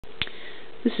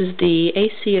This is the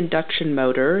AC induction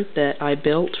motor that I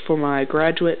built for my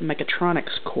graduate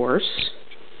mechatronics course.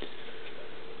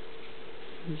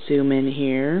 Zoom in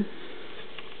here.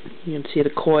 You can see the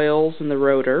coils and the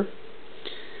rotor.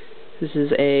 This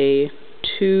is a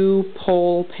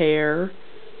 2-pole pair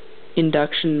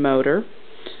induction motor.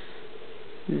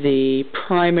 The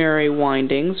primary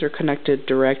windings are connected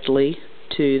directly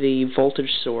to the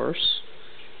voltage source,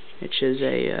 which is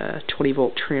a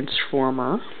 20-volt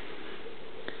transformer.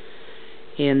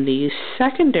 And the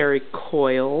secondary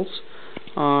coils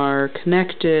are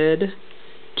connected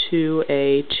to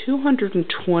a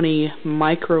 220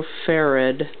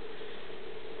 microfarad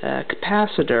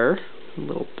capacitor, a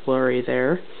little blurry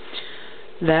there,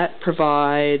 that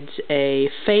provides a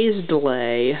phase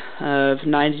delay of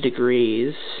 90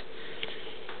 degrees.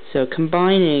 So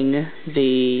combining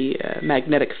the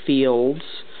magnetic fields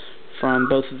from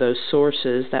both of those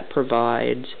sources, that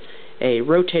provides a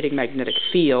rotating magnetic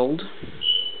field,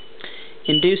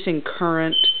 inducing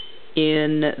current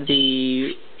in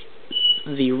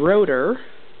the rotor,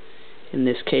 in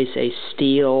this case a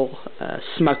steel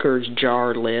Smucker's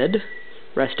jar lid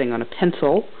resting on a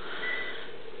pencil,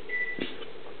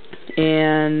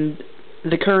 and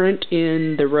the current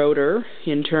in the rotor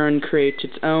in turn creates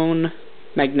its own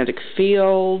magnetic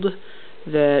field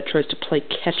that tries to play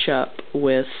catch up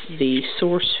with the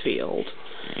source field.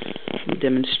 I'll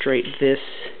demonstrate this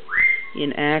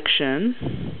in action.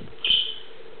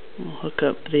 I'll hook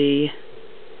up the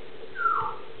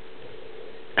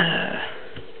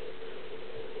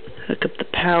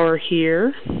power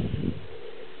here,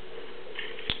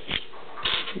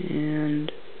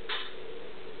 and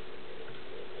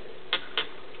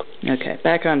okay,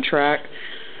 back on track.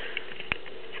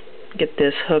 Get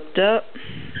this hooked up.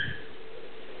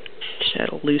 Just had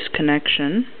a loose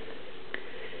connection.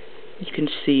 You can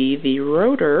see the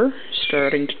rotor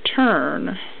starting to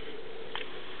turn.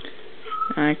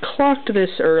 I clocked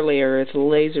this earlier with a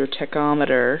laser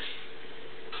tachometer.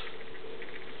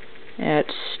 At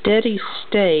steady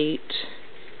state,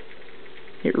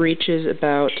 it reaches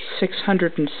about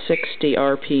 660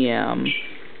 RPM.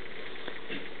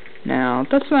 Now,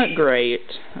 that's not great.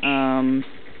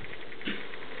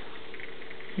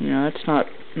 It's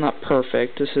not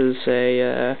perfect. This is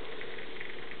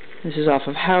off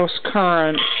of house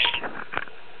current,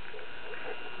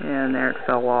 and there it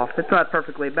fell off. It's not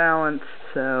perfectly balanced,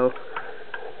 so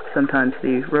sometimes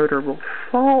the rotor will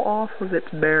fall off of its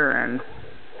bearing.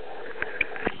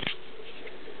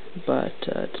 But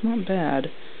it's not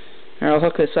bad. And I'll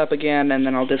hook this up again, and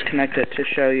then I'll disconnect it to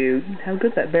show you how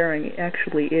good that bearing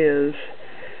actually is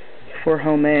for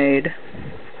homemade.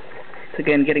 So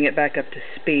again, getting it back up to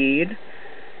speed.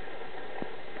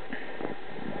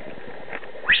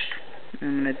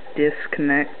 I'm going to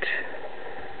disconnect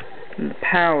the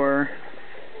power.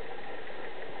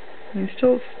 And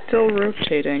still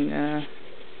rotating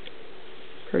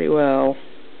pretty well.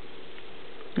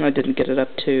 I didn't get it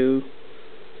up to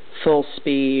full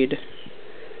speed,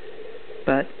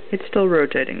 but it's still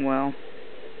rotating well.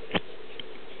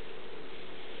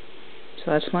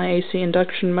 So that's my AC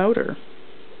induction motor.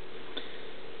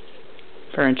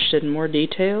 If you're interested in more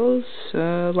details,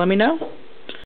 let me know.